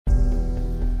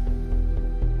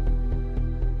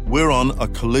We're on a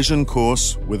collision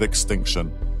course with extinction.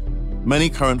 Many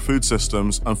current food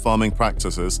systems and farming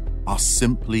practices are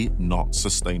simply not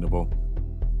sustainable.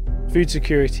 Food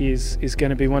security is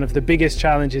going to be one of the biggest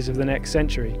challenges of the next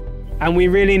century. And we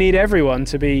really need everyone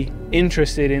to be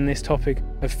interested in this topic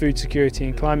of food security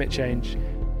and climate change.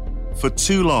 For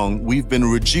too long, we've been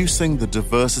reducing the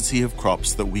diversity of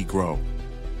crops that we grow,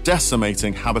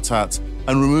 decimating habitats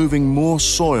and removing more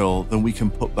soil than we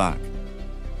can put back.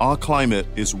 Our climate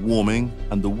is warming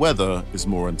and the weather is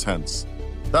more intense.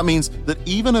 That means that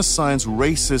even as science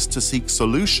races to seek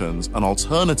solutions and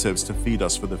alternatives to feed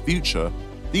us for the future,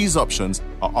 these options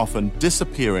are often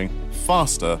disappearing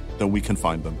faster than we can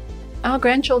find them. Our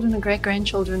grandchildren and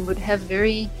great-grandchildren would have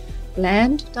very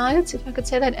bland diets, if I could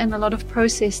say that, and a lot of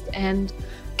processed and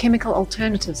chemical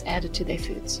alternatives added to their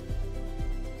foods.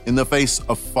 In the face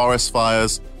of forest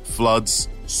fires, floods,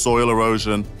 soil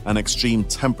erosion, and extreme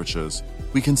temperatures,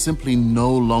 we can simply no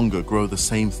longer grow the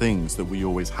same things that we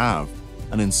always have,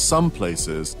 and in some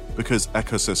places, because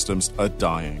ecosystems are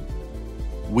dying.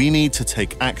 We need to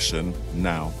take action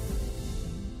now.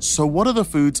 So what are the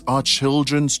foods our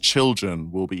children's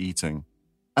children will be eating?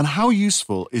 And how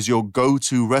useful is your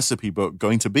go-to recipe book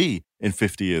going to be in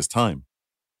 50 years' time?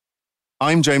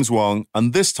 I'm James Wong,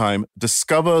 and this time,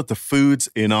 discover the foods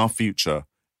in our future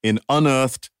in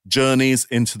Unearthed Journeys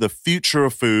into the Future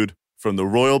of Food from the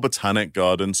Royal Botanic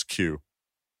Gardens Kew.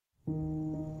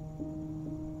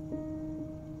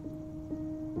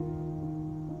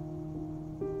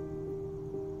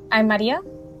 I'm Maria,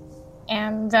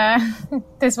 and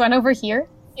this one over here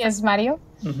is Mario.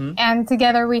 Mm-hmm. And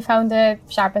together we founded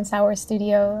Sharp and Sour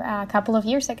Studio a couple of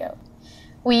years ago.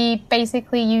 We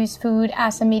basically use food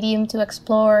as a medium to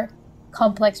explore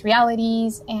complex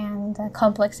realities and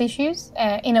complex issues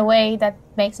in a way that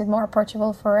makes it more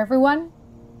approachable for everyone.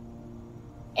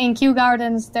 In Kew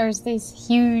Gardens, there's this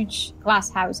huge glass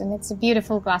house, and it's a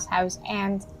beautiful glass house.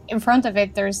 And in front of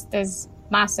it, there's this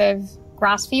massive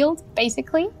grass field,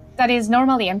 basically, that is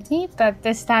normally empty, but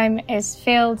this time is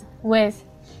filled with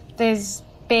these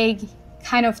big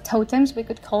kind of totems, we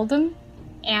could call them.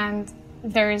 And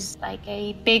there's like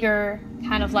a bigger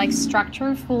kind of like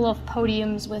structure full of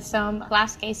podiums with some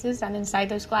glass cases. And inside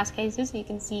those glass cases, you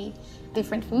can see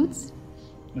different foods.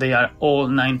 They are all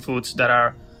 9 foods that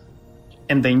are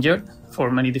endangered for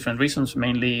many different reasons,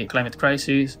 mainly climate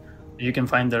crisis. You can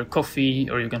find their coffee,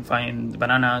 or you can find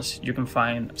bananas, you can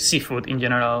find seafood in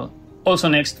general. Also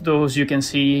next to those, you can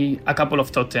see a couple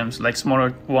of totems, like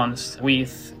smaller ones,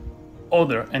 with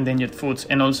other endangered foods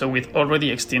and also with already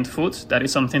extinct foods. That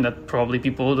is something that probably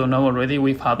people don't know already.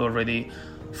 We've had already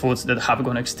foods that have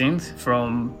gone extinct,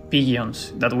 from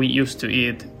pigeons that we used to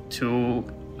eat to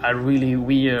a really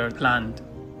weird plant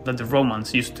that the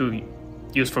Romans used to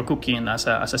use for cooking as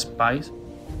a spice.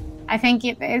 I think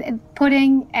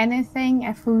putting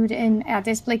a food in a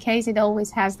display case, it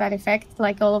always has that effect.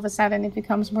 Like all of a sudden it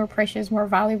becomes more precious, more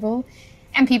valuable.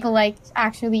 And people like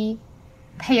actually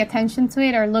pay attention to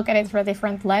it or look at it through a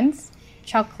different lens.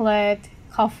 Chocolate,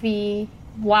 coffee,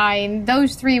 wine,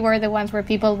 those 3 were the ones where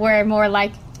people were more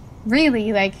like,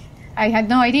 really, like, I had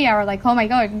no idea, or like, oh my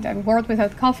God, a world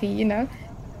without coffee, you know?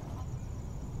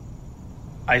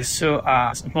 I saw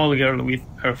a small girl with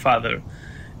her father,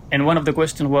 and one of the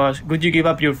questions was, would you give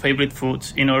up your favorite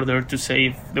foods in order to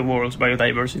save the world's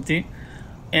biodiversity?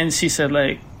 And she said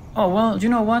like, oh, well, you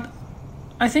know what?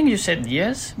 I think you said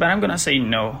yes, but I'm going to say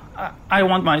no. I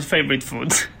want my favorite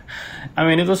food. I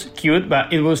mean, it was cute,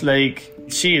 but it was like,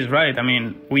 she is right. I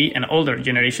mean, we and older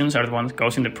generations are the ones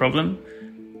causing the problem.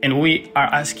 And we are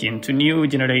asking to new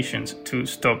generations to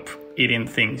stop eating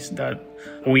things that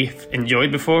we've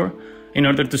enjoyed before in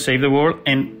order to save the world.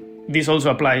 And this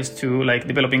also applies to like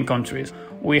developing countries.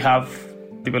 We have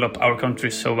developed our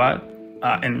countries so bad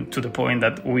and to the point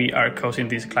that we are causing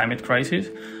this climate crisis.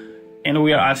 And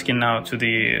we are asking now to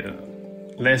the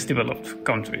less developed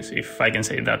countries, if I can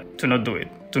say that, to not do it,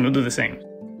 to not do the same.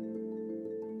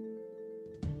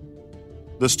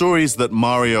 The stories that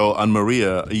Mario and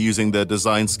Maria are using their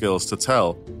design skills to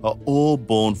tell are all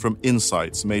born from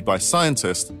insights made by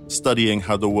scientists studying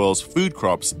how the world's food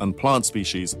crops and plant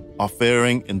species are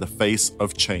faring in the face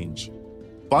of change.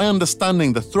 By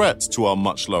understanding the threats to our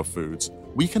much-loved foods,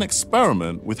 we can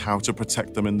experiment with how to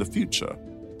protect them in the future.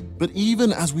 But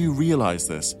even as we realize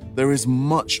this, there is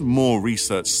much more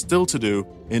research still to do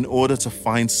in order to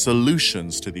find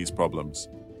solutions to these problems.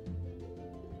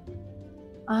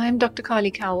 I'm Dr. Carly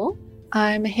Cowell.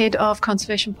 I'm head of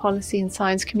Conservation Policy and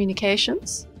Science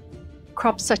Communications.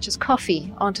 Crops such as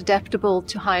coffee aren't adaptable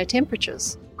to higher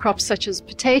temperatures. Crops such as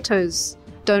potatoes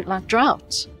don't like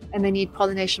drought. and they need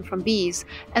pollination from bees.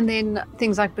 And then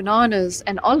things like bananas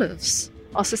and olives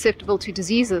are susceptible to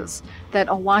diseases that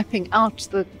are wiping out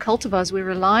the cultivars we're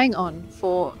relying on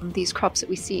for these crops that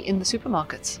we see in the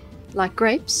supermarkets. Like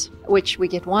grapes, which we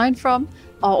get wine from,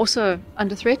 are also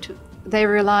under threat. They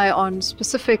rely on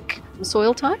specific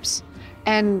soil types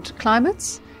and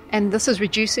climates, and this is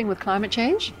reducing with climate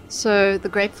change. So the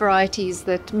grape varieties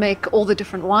that make all the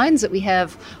different wines that we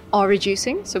have are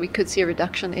reducing, so we could see a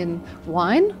reduction in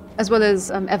wine, as well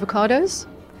as avocados.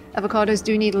 Avocados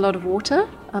do need a lot of water.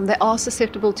 They are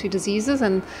susceptible to diseases,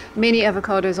 and many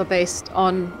avocados are based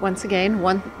on, once again,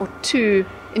 1 or 2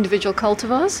 individual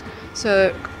cultivars.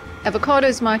 So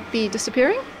avocados might be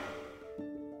disappearing.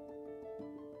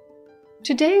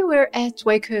 Today we're at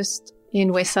Wakehurst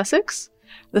in West Sussex.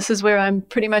 This is where I'm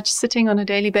pretty much sitting on a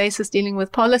daily basis dealing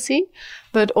with policy,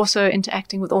 but also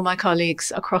interacting with all my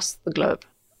colleagues across the globe.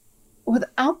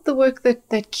 Without the work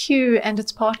that Kew and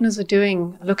its partners are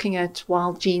doing, looking at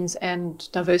wild genes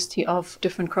and diversity of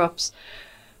different crops,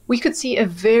 we could see a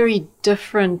very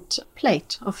different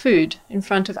plate of food in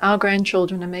front of our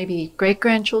grandchildren and maybe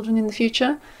great-grandchildren in the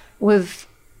future, with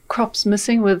crops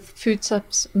missing, with food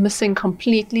stuffs missing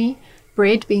completely,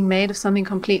 bread being made of something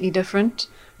completely different,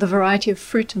 the variety of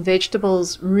fruit and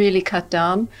vegetables really cut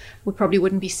down. We probably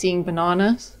wouldn't be seeing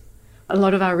bananas. A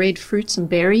lot of our red fruits and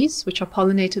berries, which are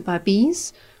pollinated by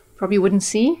bees, probably wouldn't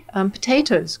see.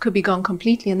 Potatoes could be gone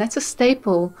completely, and that's a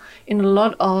staple in a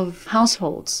lot of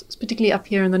households, particularly up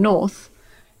here in the north.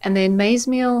 And then maize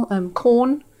meal,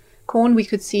 corn we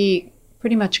could see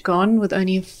pretty much gone, with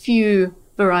only a few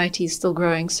varieties still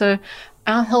growing. So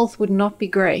our health would not be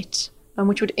great,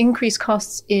 which would increase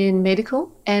costs in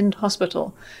medical and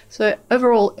hospital. So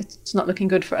overall, it's not looking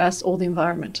good for us or the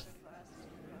environment.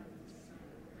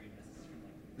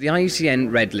 The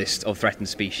IUCN Red List of Threatened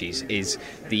Species is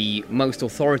the most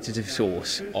authoritative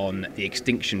source on the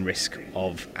extinction risk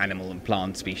of animal and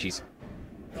plant species.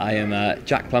 I am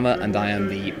Jack Plummer, and I am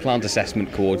the Plant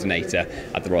Assessment Coordinator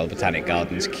at the Royal Botanic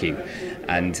Gardens, Kew.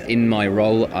 And in my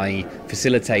role, I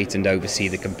facilitate and oversee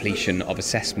the completion of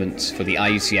assessments for the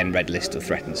IUCN Red List of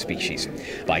Threatened Species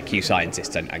by Kew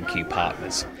scientists and Kew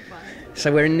partners.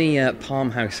 So we're in the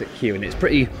Palm House at Kew, and it's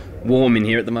pretty warm in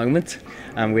here at the moment,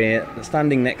 and we're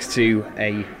standing next to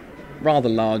a rather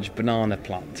large banana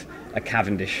plant, a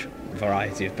Cavendish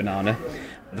variety of banana.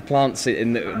 The plants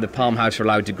in the Palm House are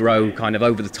allowed to grow kind of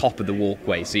over the top of the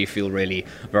walkway, so you feel really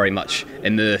very much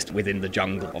immersed within the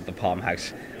jungle of the Palm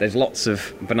House. There's lots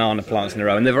of banana plants in a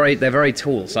row, and they're very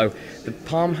tall. So the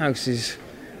Palm House is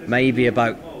maybe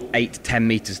about 8 to 10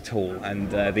 metres tall, and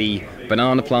the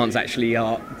banana plants actually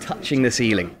are touching the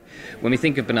ceiling. When we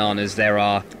think of bananas, there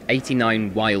are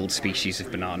 89 wild species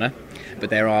of banana, but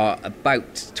there are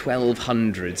about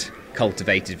 1,200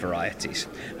 cultivated varieties,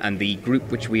 and the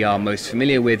group which we are most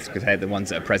familiar with, because they're the ones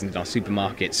that are present in our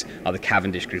supermarkets, are the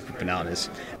Cavendish group of bananas.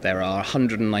 There are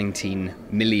 119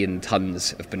 million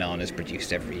tonnes of bananas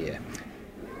produced every year.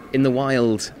 In the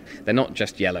wild, they're not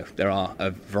just yellow. There are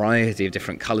a variety of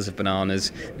different colours of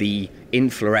bananas. The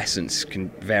inflorescence can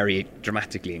vary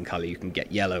dramatically in colour. You can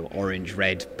get yellow, orange,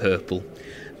 red, purple.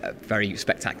 A very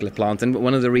spectacular plant, and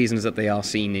one of the reasons that they are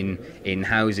seen in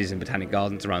houses and botanic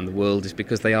gardens around the world is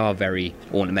because they are very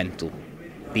ornamental.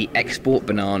 The export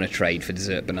banana trade for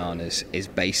dessert bananas is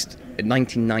based,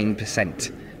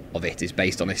 99% of it is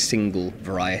based on a single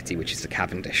variety, which is the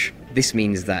Cavendish. This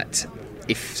means that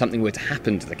if something were to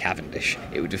happen to the Cavendish,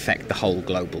 it would affect the whole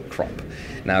global crop.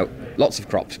 Now, lots of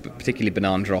crops, but particularly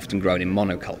bananas, are often grown in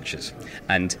monocultures.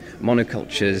 And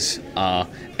monocultures are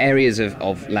areas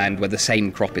of land where the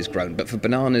same crop is grown. But for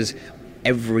bananas,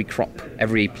 every crop,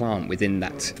 every plant within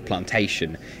that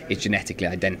plantation is genetically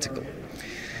identical.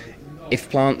 If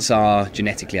plants are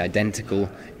genetically identical,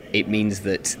 it means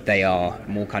that they are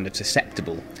more kind of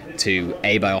susceptible to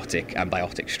abiotic and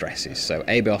biotic stresses. So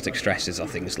abiotic stresses are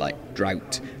things like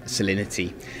drought,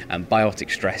 salinity, and biotic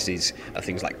stresses are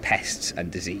things like pests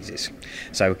and diseases.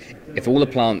 So if all the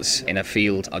plants in a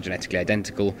field are genetically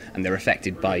identical and they're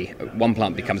affected by, one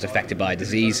plant becomes affected by a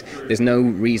disease, there's no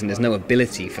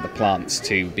ability for the plants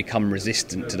to become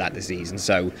resistant to that disease, and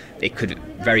so it could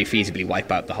very feasibly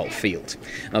wipe out the whole field.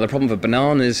 Now the problem for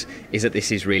bananas is that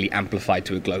this is really amplified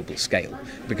to a global scale.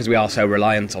 Because we are so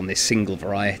reliant on this single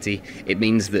variety, it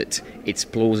means that it's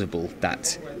plausible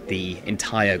that the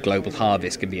entire global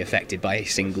harvest can be affected by a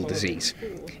single disease.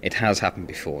 It has happened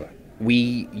before.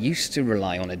 We used to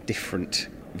rely on a different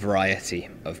variety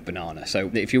of banana.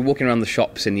 So if you're walking around the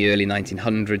shops in the early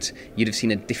 1900s, you'd have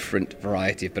seen a different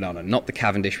variety of banana. Not the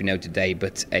Cavendish we know today,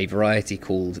 but a variety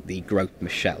called the Grote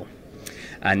Michel.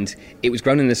 And it was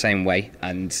grown in the same way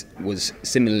and was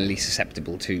similarly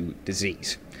susceptible to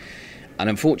disease. And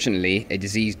unfortunately, a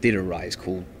disease did arise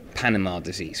called Panama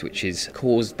disease, which is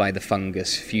caused by the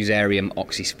fungus Fusarium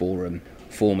oxysporum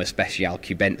forma speciale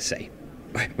cubense,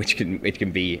 which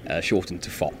can be shortened to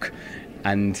PHOC.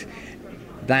 And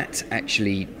that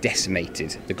actually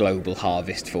decimated the global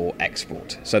harvest for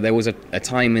export. So there was a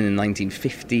time in the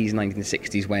 1950s,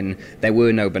 1960s when there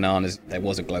were no bananas, there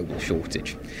was a global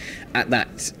shortage. At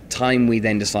that time, we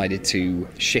then decided to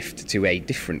shift to a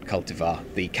different cultivar,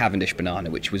 the Cavendish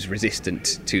banana, which was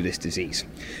resistant to this disease.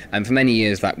 And for many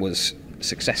years that was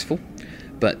successful,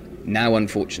 but now,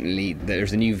 unfortunately,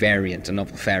 there's a new variant, a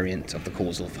novel variant of the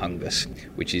causal fungus,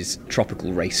 which is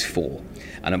tropical race 4.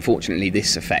 And unfortunately,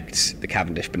 this affects the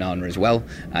Cavendish banana as well,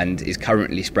 and is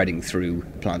currently spreading through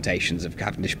plantations of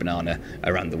Cavendish banana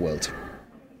around the world.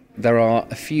 There are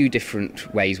a few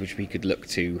different ways which we could look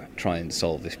to try and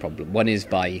solve this problem. One is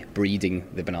by breeding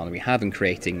the banana we have and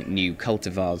creating new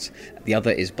cultivars. The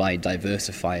other is by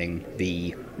diversifying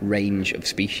the range of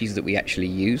species that we actually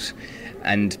use.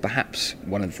 And perhaps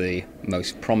one of the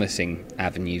most promising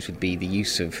avenues would be the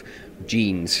use of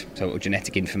genes, so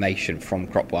genetic information from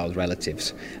crop wild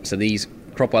relatives. So these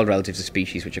crop wild relatives are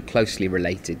species which are closely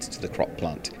related to the crop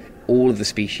plant. All of the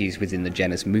species within the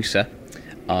genus Musa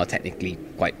are technically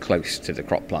quite close to the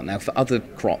crop plant. Now, for other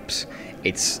crops,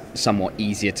 it's somewhat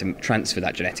easier to transfer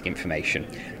that genetic information,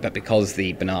 but because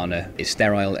the banana is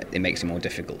sterile, it makes it more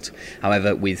difficult.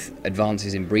 However, with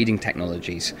advances in breeding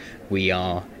technologies, we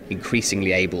are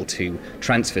increasingly able to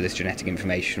transfer this genetic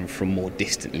information from more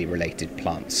distantly related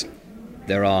plants.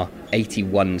 There are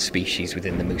 81 species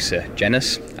within the Musa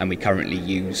genus, and we currently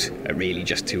use really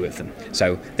just 2 of them.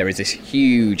 So there is this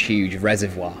huge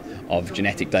reservoir of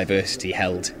genetic diversity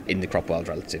held in the crop wild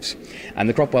relatives. And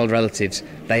the crop wild relatives,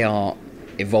 they are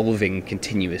evolving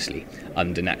continuously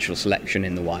under natural selection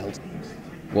in the wild.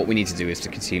 What we need to do as the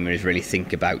consumer is really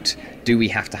think about, do we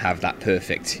have to have that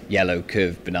perfect yellow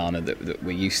curved banana that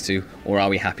we're used to, or are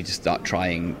we happy to start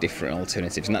trying different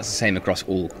alternatives? And that's the same across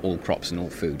all crops and all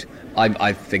food.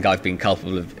 I think I've been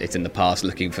culpable of it in the past,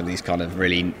 looking for these kind of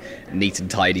really neat and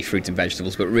tidy fruit and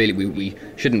vegetables, but really we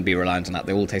shouldn't be reliant on that.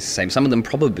 They all taste the same. Some of them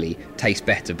probably taste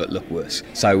better but look worse.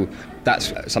 So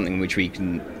that's something which we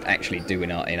can actually do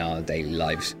in our daily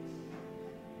lives.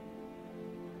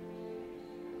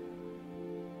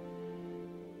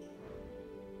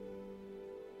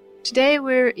 Today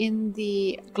we're in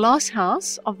the glass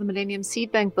house of the Millennium Seed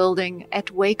Bank building at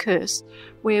Wakehurst,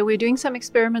 where we're doing some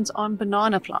experiments on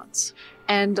banana plants.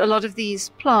 And a lot of these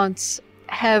plants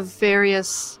have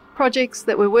various projects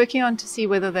that we're working on to see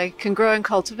whether they can grow in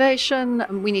cultivation.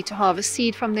 We need to harvest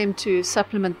seed from them to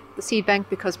supplement the seed bank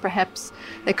because perhaps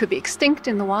they could be extinct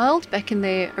in the wild back in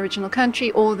their original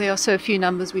country, or there are so few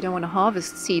numbers we don't want to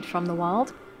harvest seed from the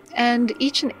wild. And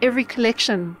each and every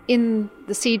collection in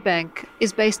the seed bank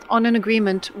is based on an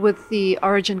agreement with the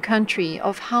origin country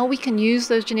of how we can use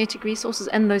those genetic resources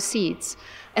and those seeds.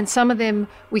 And some of them,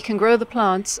 we can grow the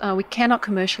plants, we cannot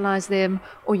commercialize them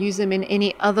or use them in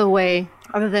any other way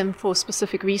other than for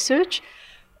specific research.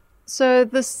 So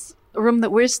this room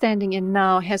that we're standing in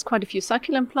now has quite a few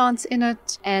succulent plants in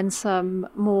it and some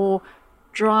more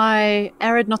dry,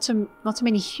 arid, not so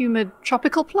many humid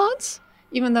tropical plants.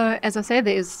 Even though, as I say,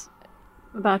 there's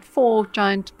about 4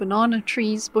 giant banana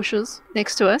trees, bushes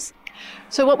next to us.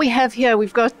 So what we have here,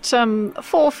 we've got 4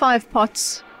 or 5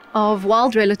 pots of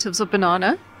wild relatives of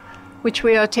banana, which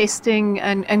we are testing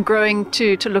and growing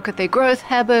to look at their growth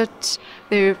habit.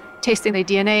 They're testing their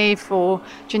DNA for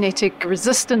genetic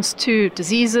resistance to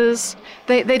diseases.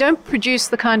 They don't produce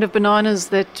the kind of bananas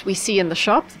that we see in the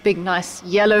shop, big, nice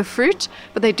yellow fruit,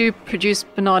 but they do produce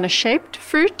banana-shaped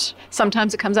fruit.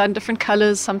 Sometimes it comes out in different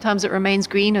colors. Sometimes it remains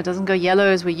green. It doesn't go yellow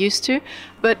as we're used to.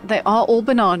 But they are all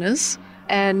bananas,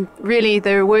 and really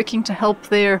they're working to help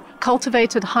their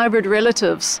cultivated hybrid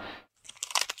relatives.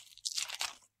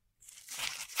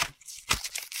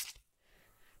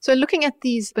 So looking at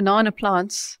these banana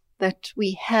plants that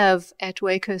we have at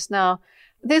Wakehurst now,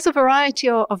 there's a variety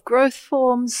of growth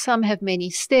forms. Some have many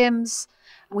stems.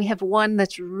 We have one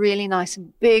that's really nice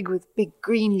and big with big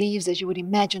green leaves, as you would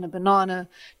imagine a banana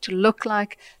to look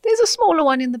like. There's a smaller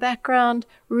one in the background,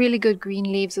 really good green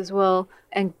leaves as well,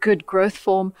 and good growth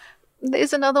form.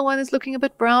 There's another one that's looking a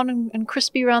bit brown and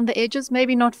crispy around the edges,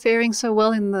 maybe not faring so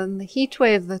well in the heat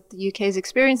wave that the UK is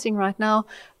experiencing right now,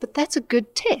 but that's a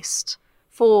good test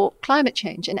for climate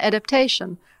change and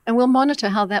adaptation. And we'll monitor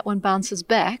how that one bounces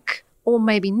back, or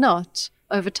maybe not,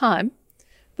 over time.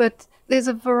 but there's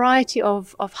a variety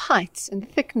of heights and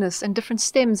thickness and different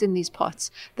stems in these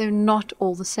pots. They're not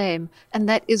all the same. And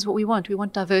that is what we want. We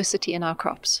want diversity in our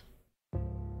crops.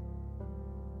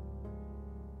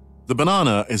 The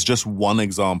banana is just one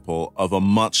example of a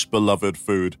much beloved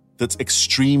food that's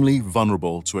extremely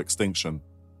vulnerable to extinction.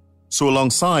 So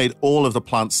alongside all of the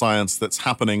plant science that's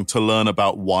happening to learn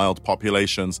about wild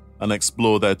populations and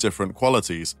explore their different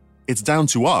qualities, it's down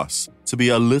to us to be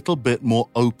a little bit more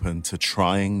open to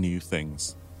trying new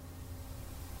things.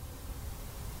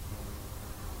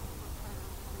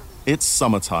 It's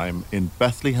summertime in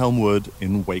Bethlehem Wood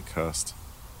in Wakehurst.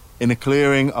 In a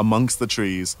clearing amongst the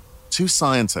trees, two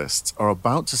scientists are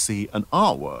about to see an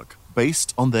artwork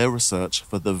based on their research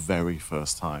for the very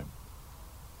first time.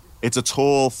 It's a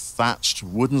tall, thatched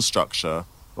wooden structure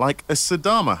like a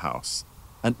Sidama house,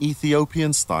 an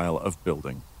Ethiopian style of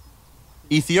building.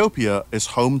 Ethiopia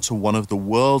is home to one of the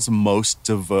world's most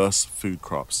diverse food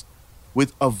crops,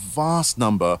 with a vast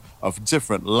number of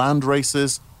different land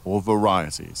races or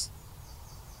varieties.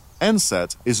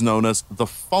 Enset is known as the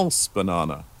false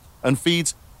banana and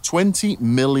feeds 20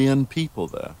 million people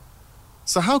there.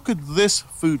 So how could this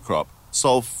food crop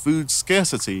solve food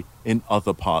scarcity in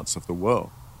other parts of the world?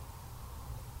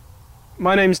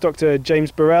 My name's Dr.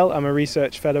 James Burrell. I'm a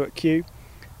research fellow at Kew,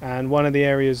 and one of the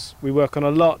areas we work on a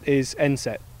lot is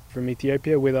Enset from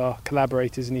Ethiopia with our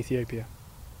collaborators in Ethiopia.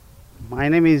 My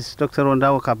name is Dr.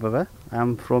 Ondawa Kababa.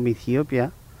 I'm from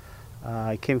Ethiopia.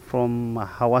 I came from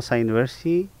Hawassa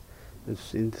University.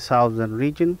 It's in the southern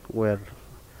region where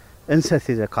Enset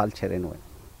is a culture anyway.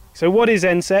 So what is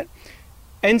Enset?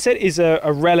 Enset is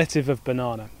a relative of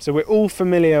banana. So we're all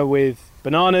familiar with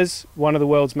bananas, one of the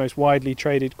world's most widely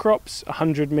traded crops,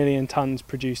 100 million tons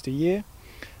produced a year.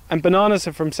 And bananas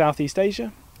are from Southeast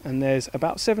Asia, and there's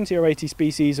about 70 or 80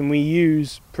 species, and we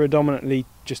use predominantly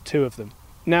just 2 of them.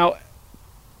 Now,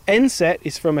 Enset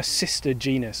is from a sister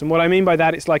genus, and what I mean by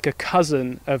that, it's like a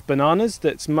cousin of bananas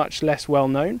that's much less well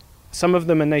known. Some of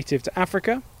them are native to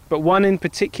Africa, but one in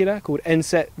particular, called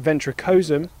Enset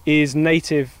ventricosum, is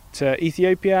native to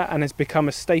Ethiopia and has become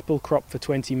a staple crop for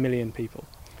 20 million people.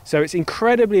 So it's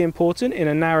incredibly important in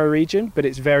a narrow region, but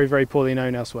it's very, very poorly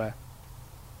known elsewhere.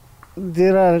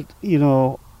 There are,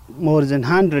 more than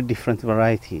 100 different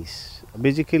varieties.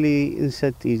 Basically,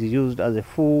 Enset is used as a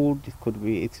food.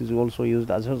 It is also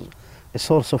used as a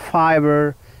source of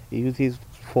fiber. It is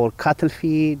for cattle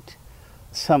feed.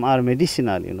 Some are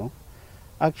medicinal,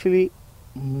 Actually,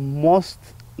 most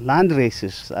land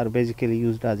races are basically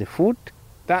used as a food.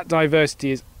 That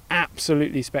diversity is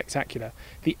absolutely spectacular.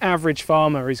 The average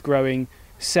farmer is growing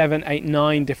 7, 8,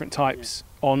 9 different types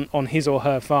on his or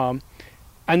her farm,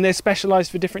 and they're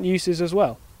specialized for different uses as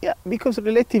well. Yeah, because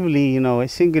relatively, a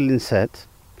single Enset,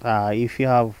 if you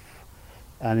have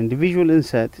an individual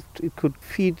Enset, it could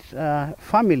feed a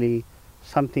family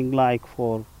something like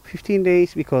for 15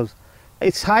 days because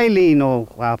it's highly,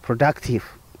 productive.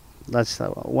 That's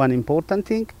one important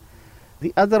thing.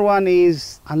 The other one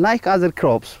is, unlike other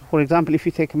crops, for example, if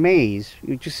you take maize,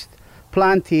 you just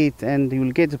plant it and you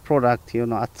will get the product,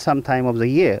 at some time of the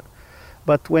year.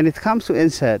 But when it comes to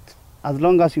Enset, as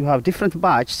long as you have different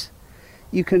batches,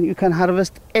 you can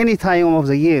harvest any time of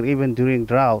the year, even during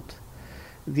drought.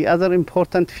 The other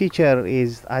important feature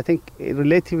is, I think,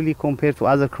 relatively compared to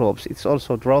other crops, it's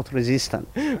also drought resistant.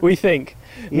 We think.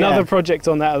 Yeah. Another project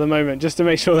on that at the moment, just to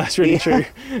make sure that's really true.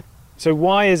 So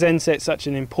why is Enset such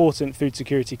an important food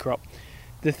security crop?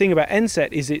 The thing about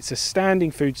Enset is it's a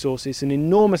standing food source. It's an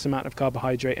enormous amount of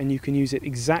carbohydrate, and you can use it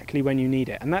exactly when you need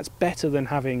it. And that's better than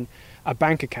having a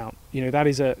bank account.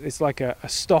 It's like a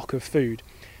stock of food.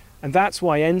 And that's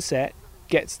why Enset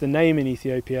gets the name in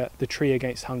Ethiopia, the tree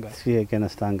against hunger. Tree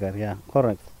against hunger, yeah,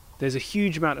 correct. There's a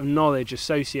huge amount of knowledge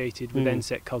associated with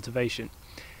Enset cultivation.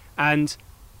 And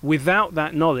without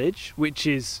that knowledge, which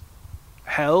is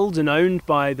held and owned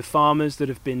by the farmers that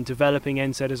have been developing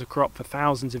Enset as a crop for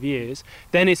thousands of years,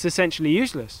 then it's essentially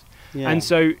useless. Yeah. And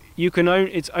so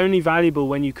it's only valuable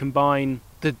when you combine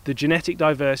the genetic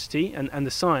diversity and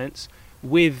the science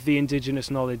with the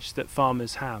indigenous knowledge that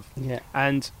farmers have. Yeah.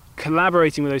 And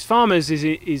collaborating with those farmers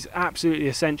is absolutely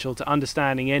essential to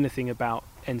understanding anything about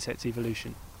Enset's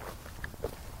evolution.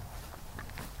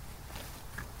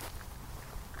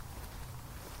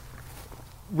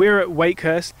 We're at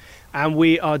Wakehurst, and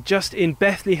we are just in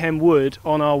Bethlehem Wood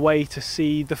on our way to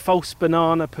see the False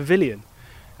Banana Pavilion.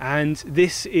 And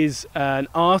this is an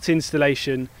art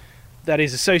installation that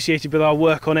is associated with our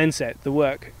work on Enset, the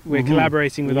work we're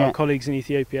collaborating with our colleagues in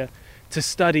Ethiopia to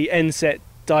study Enset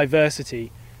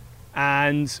diversity.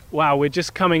 And wow, we're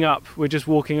just coming up, we're just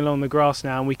walking along the grass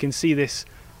now, and we can see this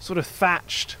sort of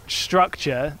thatched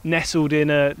structure nestled in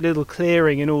a little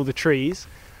clearing in all the trees.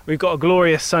 We've got a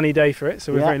glorious sunny day for it,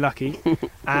 so we're very lucky.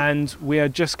 And we are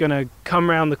just going to come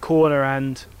round the corner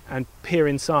and peer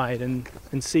inside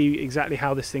and see exactly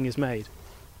how this thing is made.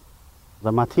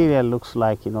 The material looks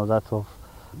like, that of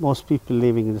most people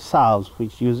living in the south,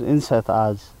 which use insect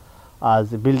as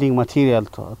the building material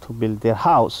to build their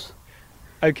house.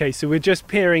 Okay, so we're just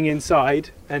peering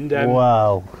inside, and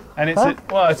wow! And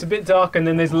it's a bit dark, and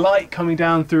then there's light coming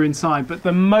down through inside. But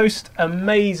the most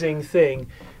amazing thing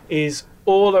is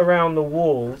all around the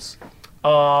walls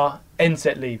are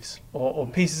enset leaves, or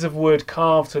pieces of wood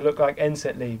carved to look like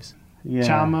enset leaves. Yeah,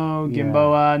 Chamo,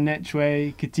 Gimboa,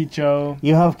 Nechwe, Kiticho.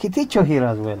 You have Kiticho here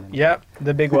as well. Yep,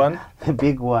 the big one. The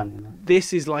big one.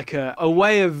 This is like a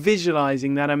way of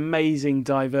visualizing that amazing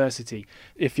diversity.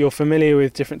 If you're familiar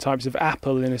with different types of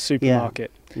apple in a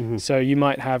supermarket, so you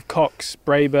might have Cox,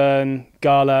 Braeburn,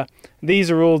 Gala.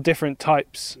 These are all different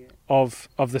types of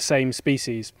the same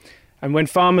species. And when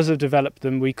farmers have developed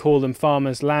them, we call them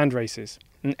farmers' land races.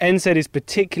 And NSAID is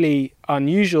particularly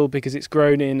unusual because it's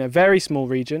grown in a very small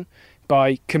region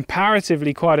by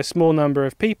comparatively quite a small number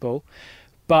of people,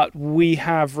 but we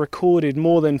have recorded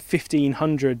more than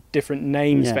 1,500 different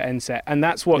names for NSAID. And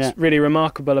that's what's really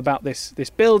remarkable about this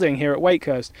building here at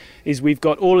Wakehurst, is we've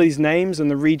got all these names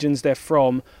and the regions they're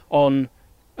from on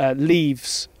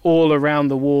leaves all around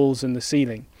the walls and the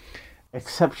ceiling.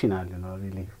 Exceptional,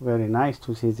 really. Very nice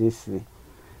to see this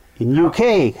in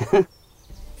UK.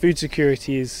 Food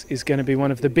security is going to be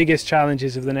one of the biggest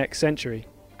challenges of the next century.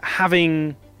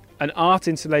 Having an art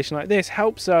installation like this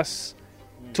helps us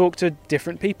talk to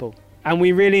different people. And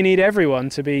we really need everyone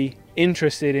to be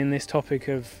interested in this topic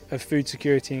of food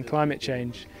security and climate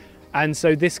change. And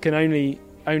so this can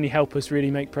only help us really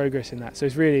make progress in that. So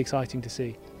it's really exciting to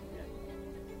see.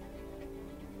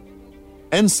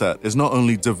 NSET is not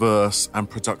only diverse and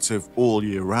productive all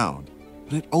year round,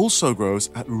 but it also grows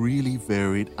at really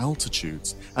varied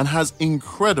altitudes and has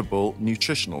incredible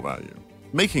nutritional value,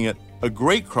 making it a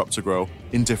great crop to grow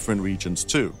in different regions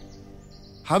too.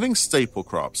 Having staple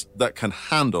crops that can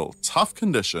handle tough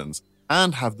conditions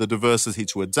and have the diversity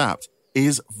to adapt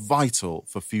is vital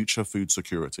for future food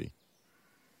security.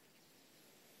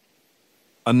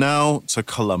 And now to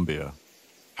Colombia.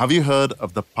 Have you heard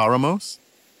of the Paramos?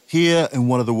 Here in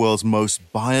one of the world's most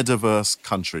biodiverse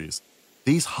countries,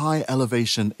 these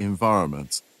high-elevation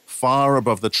environments, far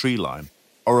above the tree line,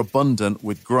 are abundant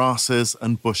with grasses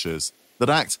and bushes that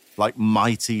act like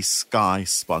mighty sky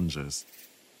sponges.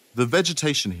 The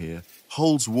vegetation here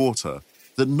holds water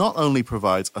that not only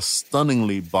provides a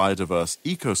stunningly biodiverse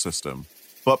ecosystem,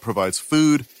 but provides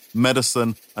food,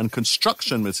 medicine, and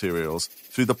construction materials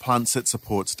through the plants it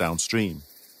supports downstream.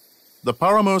 The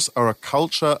Paramos are a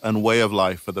culture and way of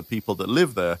life for the people that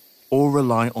live there or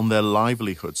rely on their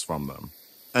livelihoods from them.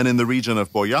 And in the region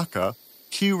of Boyacá,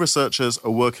 Kew researchers are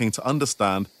working to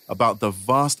understand about the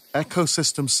vast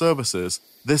ecosystem services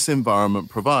this environment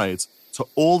provides to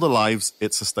all the lives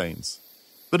it sustains.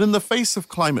 But in the face of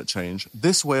climate change,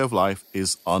 this way of life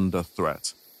is under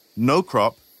threat. No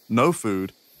crop, no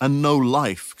food, and no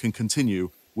life can continue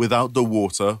without the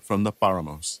water from the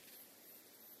Paramos.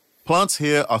 Plants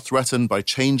here are threatened by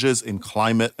changes in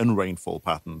climate and rainfall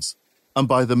patterns. And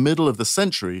by the middle of the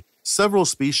century, several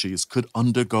species could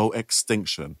undergo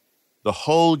extinction. The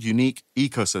whole unique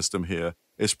ecosystem here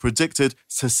is predicted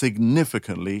to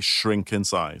significantly shrink in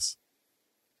size.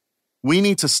 We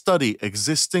need to study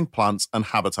existing plants and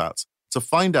habitats to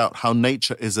find out how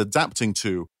nature is adapting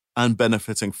to and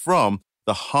benefiting from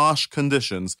the harsh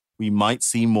conditions we might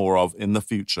see more of in the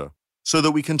future, so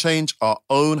that we can change our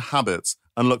own habits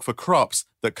and look for crops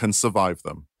that can survive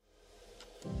them.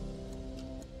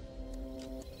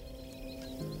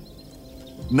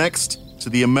 Next, to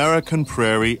the American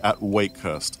prairie at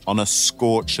Wakehurst on a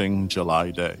scorching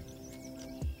July day.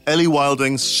 Ellie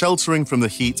Wilding's sheltering from the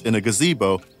heat in a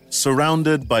gazebo,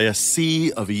 surrounded by a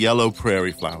sea of yellow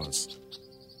prairie flowers.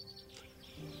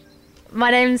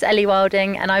 My name's Ellie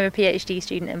Wilding and I'm a PhD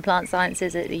student in plant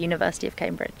sciences at the University of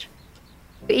Cambridge.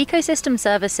 Ecosystem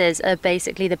services are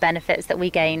basically the benefits that we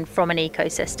gain from an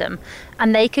ecosystem,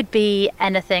 and they could be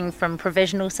anything from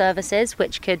provisional services,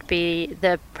 which could be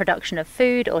the production of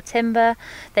food or timber.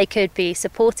 They could be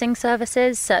supporting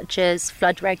services such as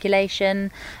flood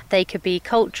regulation. They could be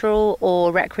cultural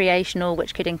or recreational,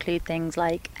 which could include things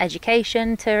like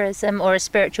education, tourism, or a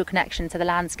spiritual connection to the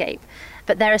landscape.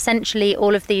 But they're essentially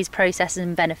all of these processes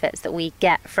and benefits that we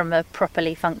get from a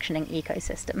properly functioning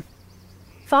ecosystem.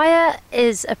 Fire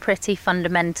is a pretty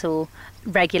fundamental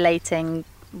regulating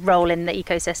role in the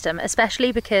ecosystem,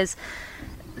 especially because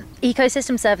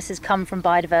Ecosystem services come from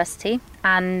biodiversity,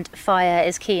 and fire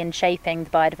is key in shaping the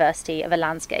biodiversity of a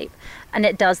landscape. And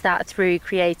it does that through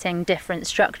creating different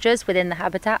structures within the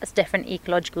habitats, different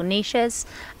ecological niches,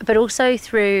 but also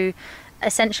through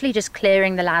essentially just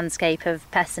clearing the landscape of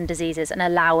pests and diseases and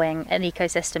allowing an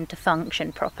ecosystem to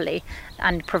function properly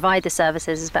and provide the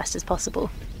services as best as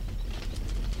possible.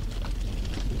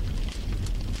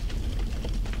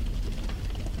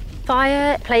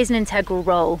 Fire plays an integral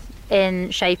role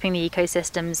in shaping the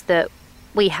ecosystems that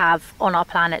we have on our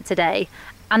planet today.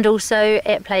 And also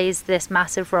it plays this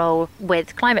massive role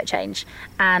with climate change.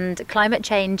 And climate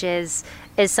change is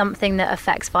something that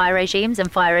affects fire regimes,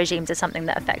 and fire regimes is something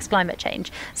that affects climate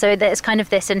change. So there's kind of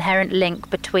this inherent link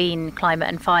between climate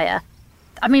and fire.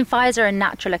 I mean, fires are a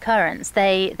natural occurrence.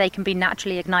 They can be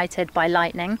naturally ignited by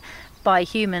lightning, by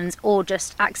humans, or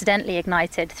just accidentally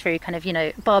ignited through kind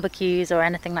of, barbecues or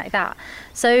anything like that.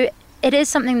 So it is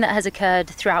something that has occurred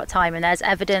throughout time, and there's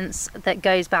evidence that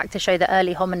goes back to show that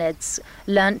early hominids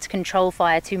learnt to control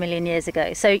fire 2 million years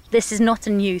ago. So this is not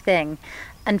a new thing,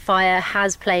 and fire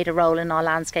has played a role in our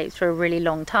landscapes for a really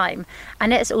long time.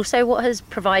 And it's also what has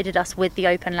provided us with the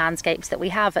open landscapes that we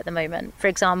have at the moment. For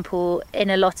example,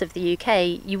 in a lot of the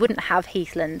UK, you wouldn't have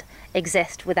heathland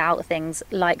exist without things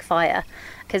like fire,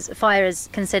 because fire is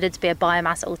considered to be a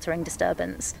biomass altering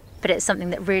disturbance, but it's something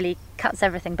that really cuts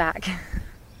everything back.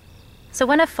 So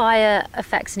when a fire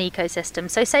affects an ecosystem,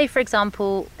 so say for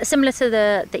example, similar to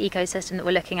the ecosystem that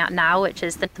we're looking at now, which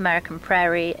is the American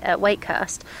prairie at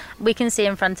Wakehurst, we can see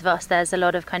in front of us there's a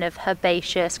lot of kind of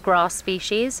herbaceous grass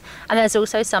species, and there's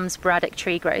also some sporadic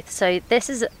tree growth. So this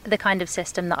is the kind of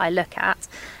system that I look at.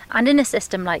 And in a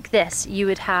system like this, you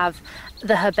would have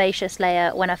the herbaceous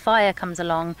layer. When a fire comes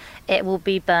along, it will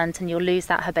be burnt and you'll lose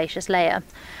that herbaceous layer.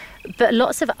 But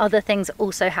lots of other things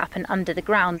also happen under the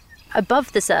ground.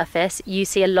 Above the surface, you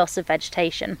see a loss of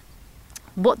vegetation.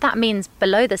 What that means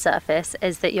below the surface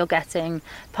is that you're getting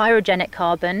pyrogenic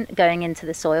carbon going into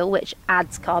the soil, which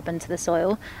adds carbon to the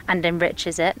soil and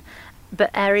enriches it.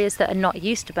 But areas that are not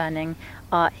used to burning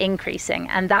are increasing.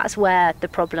 And that's where the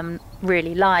problem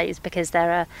really lies, because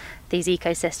there are these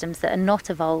ecosystems that are not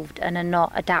evolved and are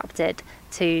not adapted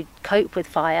to cope with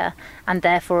fire, and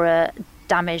therefore are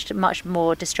damaged much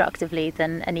more destructively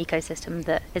than an ecosystem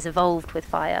that is evolved with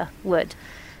fire would.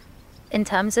 In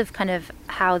terms of kind of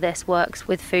how this works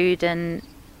with food and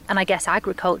I guess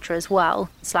agriculture as well,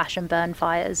 slash and burn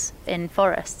fires in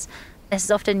forests, this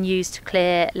is often used to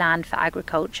clear land for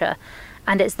agriculture.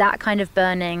 And it's that kind of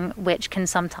burning which can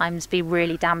sometimes be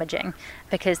really damaging,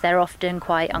 because they're often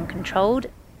quite uncontrolled.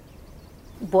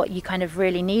 What you kind of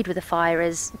really need with a fire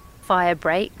is fire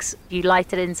breaks. You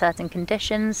light it in certain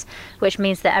conditions, which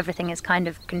means that everything is kind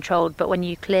of controlled. But when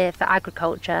you clear for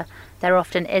agriculture, there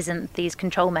often isn't these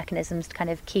control mechanisms to kind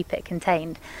of keep it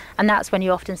contained. And that's when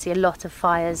you often see a lot of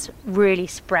fires really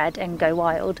spread and go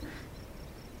wild.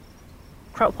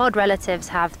 Crop wild relatives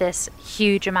have this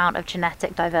huge amount of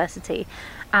genetic diversity,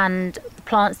 and the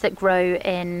plants that grow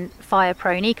in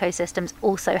fire-prone ecosystems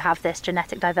also have this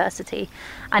genetic diversity,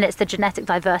 and it's the genetic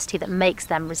diversity that makes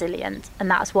them resilient, and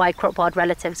that's why crop wild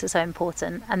relatives are so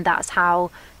important, and that's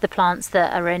how the plants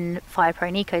that are in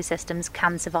fire-prone ecosystems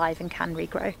can survive and can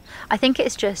regrow. I think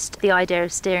it's just the idea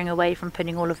of steering away from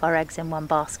putting all of our eggs in one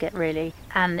basket, really,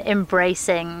 and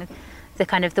embracing the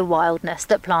kind of the wildness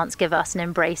that plants give us and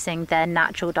embracing their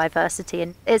natural diversity.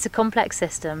 And it's a complex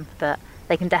system, but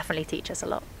they can definitely teach us a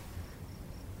lot.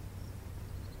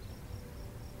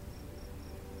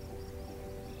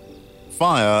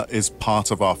 Fire is part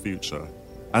of our future.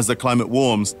 As the climate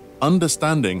warms,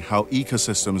 understanding how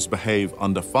ecosystems behave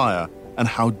under fire and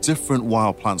how different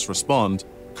wild plants respond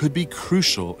could be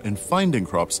crucial in finding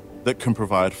crops that can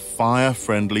provide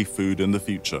fire-friendly food in the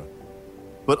future.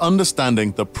 But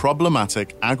understanding the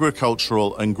problematic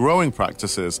agricultural and growing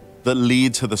practices that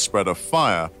lead to the spread of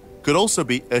fire could also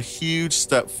be a huge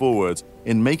step forward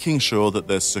in making sure that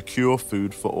there's secure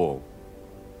food for all.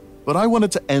 But I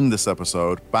wanted to end this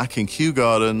episode back in Kew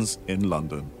Gardens in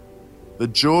London. The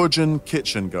Georgian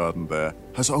kitchen garden there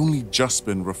has only just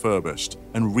been refurbished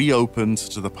and reopened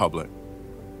to the public.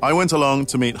 I went along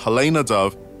to meet Helena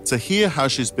Dove to hear how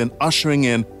she's been ushering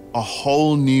in a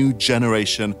whole new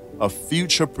generation of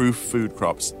future-proof food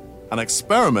crops and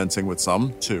experimenting with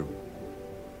some too.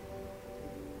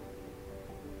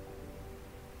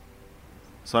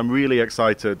 So I'm really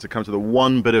excited to come to the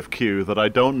one bit of Kew that I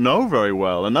don't know very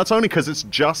well. And that's only because it's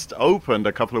just opened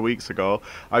a couple of weeks ago.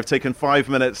 I've taken 5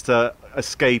 minutes to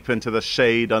escape into the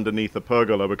shade underneath the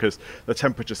pergola because the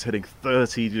temperature's hitting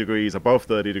 30 degrees, above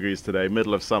 30 degrees today,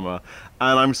 middle of summer.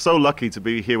 And I'm so lucky to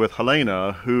be here with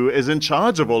Helena, who is in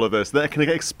charge of all of this, that can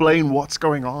explain what's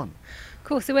going on.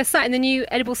 Cool. So we're sat in the new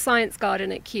Edible Science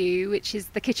Garden at Kew, which is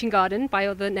the kitchen garden by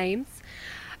other names.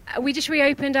 We just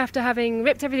reopened after having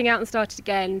ripped everything out and started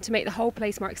again to make the whole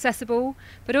place more accessible,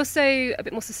 but also a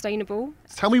bit more sustainable.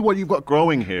 Tell me what you've got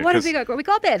growing here. What have we got? We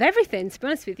got a bit of everything, to be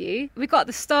honest with you. We've got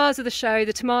the stars of the show,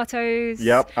 the tomatoes.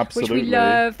 Yep, absolutely. Which we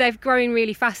love. They're growing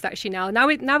really fast, actually, now. Now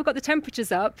we've got the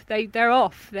temperatures up. They're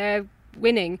off. They're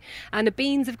winning. And the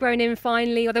beans have grown in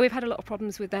finally, although we've had a lot of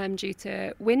problems with them due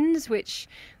to winds, which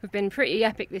have been pretty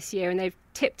epic this year, and they've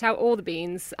tipped out all the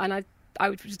beans. And I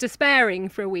was despairing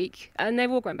for a week, and they've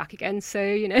all grown back again. So,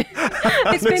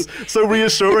 it's been so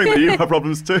reassuring that you have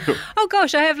problems too. Oh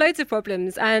gosh, I have loads of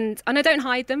problems, and I don't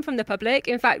hide them from the public.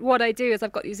 In fact, what I do is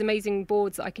I've got these amazing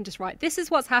boards that I can just write, this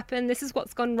is what's happened, this is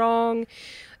what's gone wrong.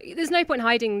 There's no point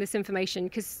hiding this information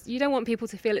because you don't want people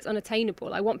to feel it's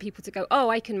unattainable. I want people to go, oh,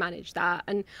 I can manage that.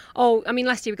 And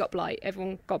last year we got blight.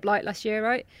 Everyone got blight last year,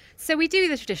 right? So we do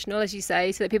the traditional, as you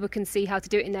say, so that people can see how to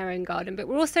do it in their own garden. But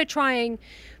we're also trying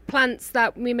plants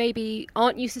that we maybe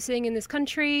aren't used to seeing in this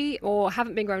country or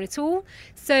haven't been grown at all.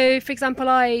 So, for example,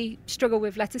 I struggle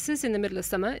with lettuces in the middle of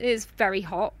summer. It is very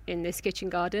hot in this kitchen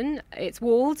garden. It's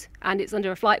walled and it's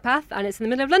under a flight path and it's in the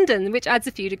middle of London, which adds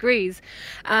a few degrees.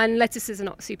 And lettuces are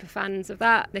not super fans of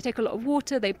that. They take a lot of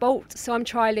water, they bolt. So I'm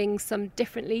trialling some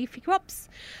different leafy crops.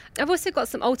 I've also got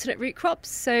some alternate root crops.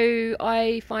 So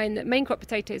I find that main crop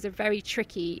potatoes are very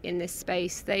tricky in this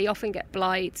space. They often get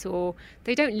blight or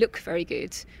they don't look very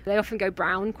good. They often go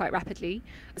brown quite rapidly.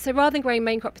 So rather than growing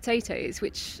main crop potatoes,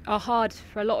 which are hard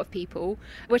for a lot of people,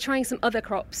 we're trying some other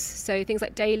crops. So things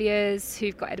like dahlias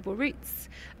who've got edible roots,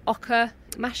 oca,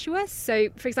 mashua. So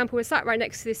for example, we're sat right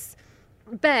next to this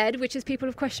bed, which is people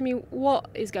have questioned me, what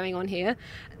is going on here?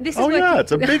 This is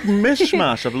it's a big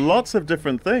mishmash of lots of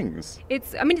different things.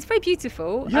 It's very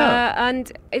beautiful, and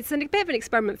it's a bit of an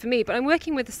experiment for me, but I'm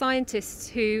working with the scientists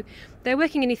who, they're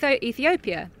working in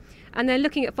Ethiopia, and they're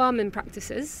looking at farming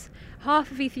practices.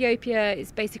 Half of Ethiopia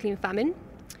is basically in famine,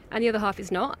 and the other half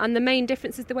is not, and the main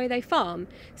difference is the way they farm.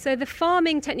 So the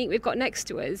farming technique we've got next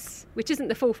to us, which isn't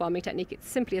the full farming technique, it's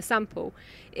simply a sample,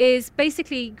 is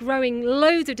basically growing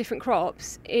loads of different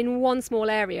crops in one small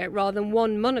area rather than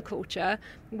one monoculture,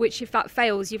 which if that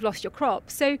fails, you've lost your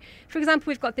crop. So, for example,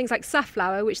 we've got things like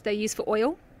safflower, which they use for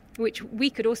oil, which we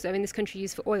could also in this country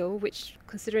use for oil, which,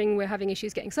 considering we're having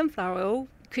issues getting sunflower oil,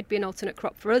 could be an alternate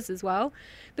crop for us as well.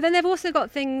 But then they've also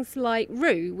got things like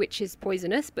rue, which is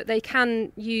poisonous, but they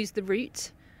can use the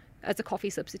root as a coffee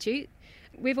substitute.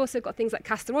 We've also got things like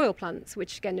castor oil plants,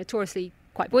 which again, notoriously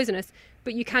quite poisonous,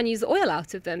 but you can use the oil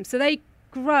out of them. So they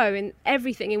grow in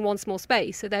everything in one small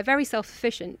space. So they're very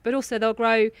self-sufficient, but also they'll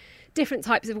grow different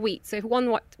types of wheat. So if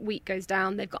one wheat goes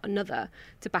down, they've got another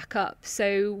to back up.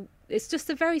 So it's just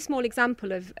a very small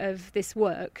example of this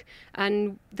work,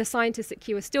 and the scientists at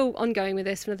Kew are still ongoing with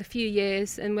this for another few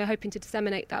years, and we're hoping to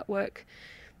disseminate that work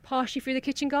partially through the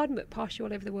kitchen garden, but partially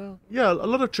all over the world. Yeah, a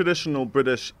lot of traditional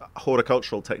British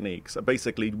horticultural techniques are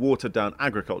basically watered down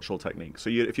agricultural techniques. So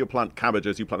if you plant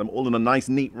cabbages, you plant them all in a nice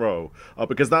neat row,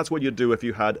 because that's what you'd do if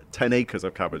you had 10 acres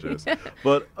of cabbages.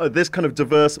 But this kind of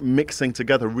diverse mixing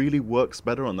together really works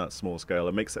better on that small scale.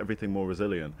 It makes everything more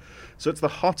resilient. So it's the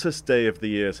hottest day of the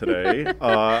year today.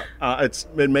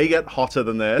 It may get hotter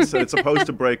than this. It's supposed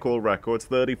to break all records,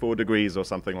 34 degrees or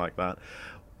something like that.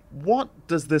 What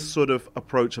does this sort of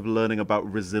approach of learning about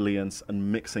resilience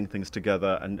and mixing things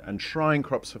together and trying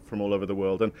crops from all over the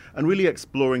world and really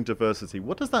exploring diversity,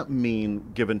 what does that mean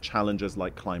given challenges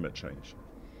like climate change?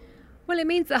 Well, it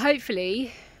means that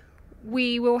hopefully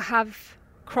we will have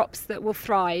crops that will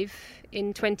thrive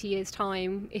in 20 years'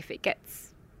 time if it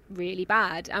gets really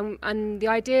bad. And the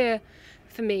idea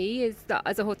for me is that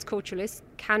as a horticulturalist,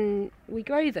 can we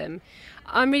grow them?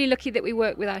 I'm really lucky that we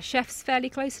work with our chefs fairly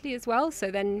closely as well.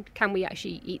 So then can we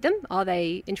actually eat them? Are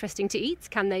they interesting to eat?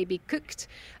 Can they be cooked?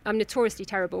 I'm notoriously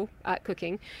terrible at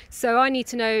cooking. So I need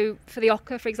to know, for the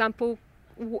oca, for example,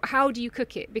 how do you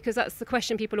cook it? Because that's the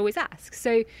question people always ask.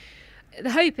 So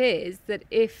the hope is that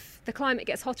if the climate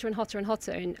gets hotter and hotter and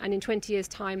hotter, and in 20 years'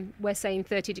 time we're saying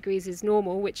 30 degrees is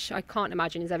normal, which I can't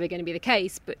imagine is ever going to be the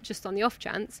case, but just on the off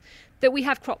chance, that we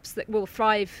have crops that will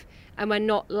thrive and we're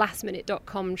not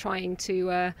lastminute.com trying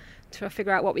to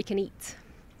figure out what we can eat.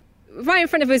 Right in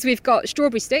front of us, we've got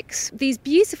strawberry sticks. These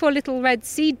beautiful little red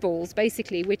seed balls,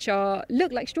 basically, which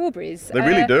look like strawberries. They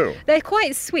really do. They're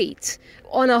quite sweet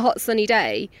on a hot, sunny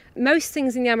day. Most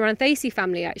things in the Amaranthaceae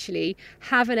family, actually,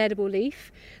 have an edible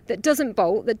leaf that doesn't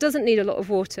bolt, that doesn't need a lot of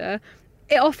water.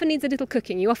 It often needs a little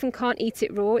cooking. You often can't eat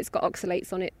it raw. It's got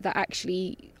oxalates on it that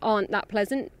actually aren't that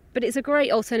pleasant. But it's a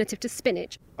great alternative to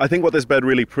spinach. I think what this bed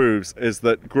really proves is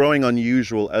that growing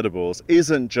unusual edibles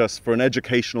isn't just for an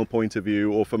educational point of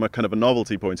view or from a kind of a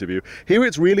novelty point of view. Here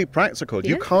it's really practical.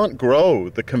 Yeah. You can't grow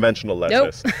the conventional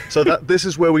lettuce. Nope. So that this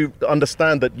is where we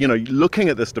understand that, looking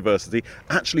at this diversity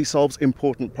actually solves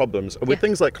important problems. With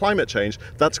things like climate change,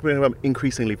 that's going to become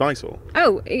increasingly vital.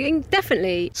 Oh,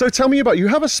 definitely. So tell me you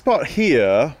have a spot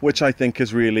here, which I think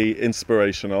is really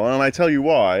inspirational, and I tell you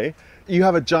why. You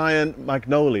have a giant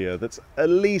magnolia that's at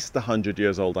least 100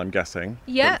 years old, I'm guessing,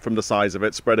 from the size of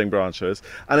it, spreading branches.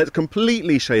 And it's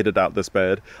completely shaded out, this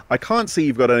bed. I can't see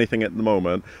you've got anything at the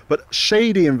moment, but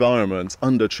shady environments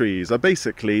under trees are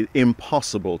basically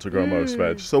impossible to grow most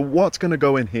veg. So what's going to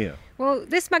go in here? Well,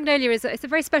 this magnolia it's a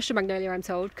very special magnolia, I'm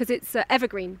told, because it's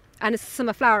evergreen and it's a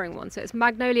summer flowering one. So it's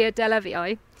Magnolia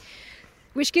dell'Evii,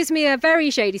 which gives me a very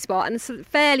shady spot and it's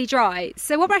fairly dry.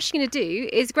 So what we're actually going to do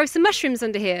is grow some mushrooms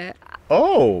under here.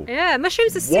 Oh! Yeah,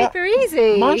 mushrooms are super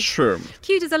easy. Mushroom?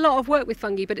 Kew does a lot of work with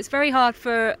fungi, but it's very hard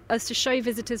for us to show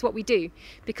visitors what we do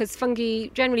because fungi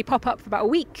generally pop up for about a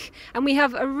week and we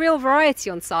have a real variety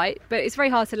on site, but it's very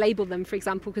hard to label them, for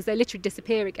example, because they literally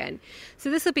disappear again. So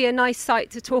this will be a nice site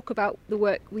to talk about the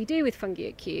work we do with fungi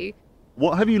at Kew.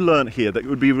 What have you learnt here that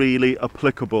would be really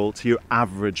applicable to your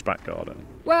average back garden?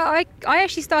 Well, I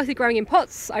actually started growing in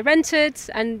pots. I rented,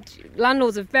 and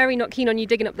landlords are very not keen on you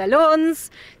digging up their lawns.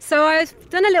 So I've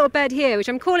done a little bed here, which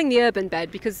I'm calling the urban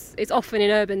bed because it's often in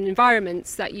urban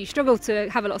environments that you struggle to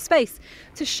have a lot of space,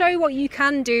 to show what you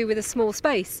can do with a small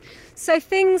space. So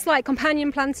things like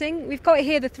companion planting. We've got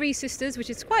here the Three Sisters, which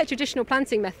is quite a traditional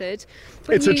planting method.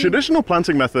 It's a traditional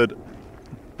planting method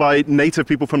by native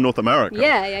people from North America.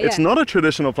 Yeah. It's not a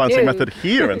traditional planting method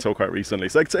here until quite recently.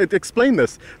 So explain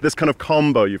this kind of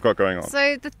combo you've got going on.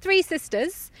 So the Three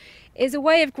Sisters is a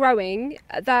way of growing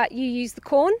that you use the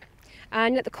corn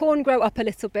and let the corn grow up a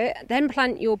little bit, then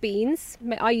plant your beans.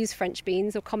 I use French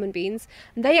beans or common beans,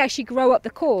 and they actually grow up the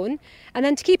corn. And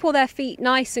then to keep all their feet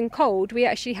nice and cold, we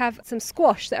actually have some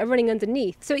squash that are running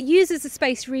underneath. So it uses the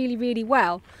space really, really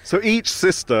well. So each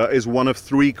sister is one of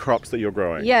 3 crops that you're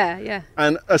growing. Yeah.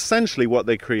 And essentially what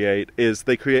they create is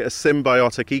they create a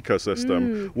symbiotic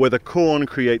ecosystem where the corn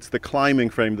creates the climbing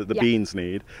frame that the beans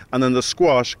need, and then the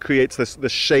squash creates the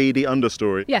shady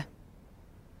understory. Yeah.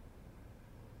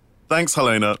 Thanks,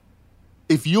 Helena.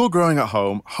 If you're growing at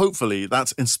home, hopefully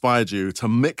that's inspired you to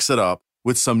mix it up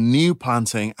with some new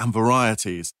planting and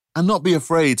varieties and not be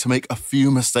afraid to make a few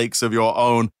mistakes of your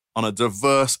own on a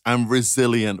diverse and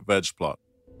resilient veg plot.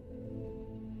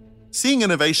 Seeing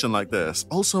innovation like this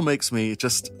also makes me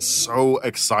just so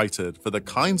excited for the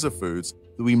kinds of foods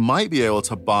that we might be able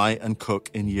to buy and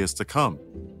cook in years to come.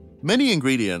 Many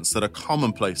ingredients that are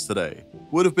commonplace today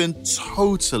would have been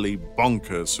totally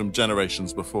bonkers from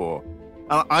generations before.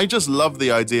 And I just love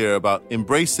the idea about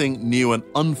embracing new and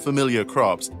unfamiliar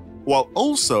crops while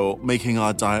also making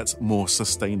our diets more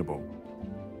sustainable.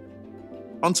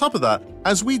 On top of that,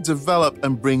 as we develop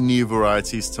and bring new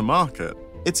varieties to market,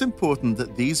 it's important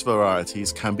that these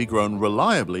varieties can be grown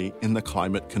reliably in the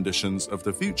climate conditions of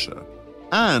the future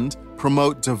and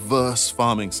promote diverse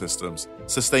farming systems,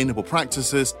 sustainable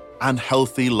practices, and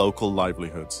healthy local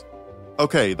livelihoods.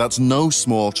 Okay, that's no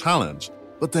small challenge,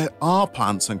 but there are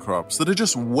plants and crops that are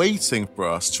just waiting for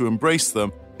us to embrace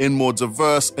them in more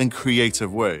diverse and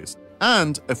creative ways.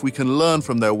 And if we can learn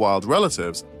from their wild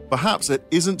relatives, perhaps it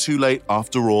isn't too late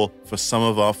after all for some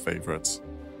of our favorites.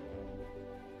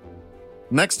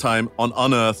 Next time on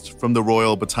Unearthed from the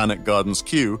Royal Botanic Gardens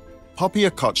Kew, Poppy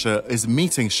Okocha is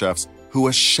meeting chefs who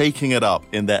are shaking it up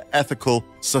in their ethical,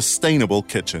 sustainable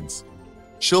kitchens.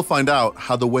 She'll find out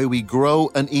how the way we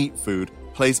grow and eat food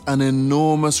plays an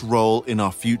enormous role in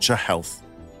our future health.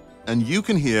 And you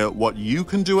can hear what you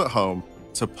can do at home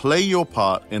to play your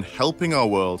part in helping our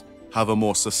world have a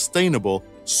more sustainable,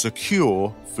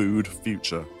 secure food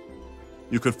future.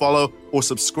 You can follow or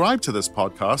subscribe to this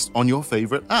podcast on your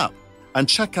favorite app and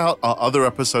check out our other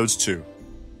episodes too.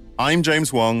 I'm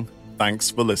James Wong.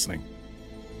 Thanks for listening.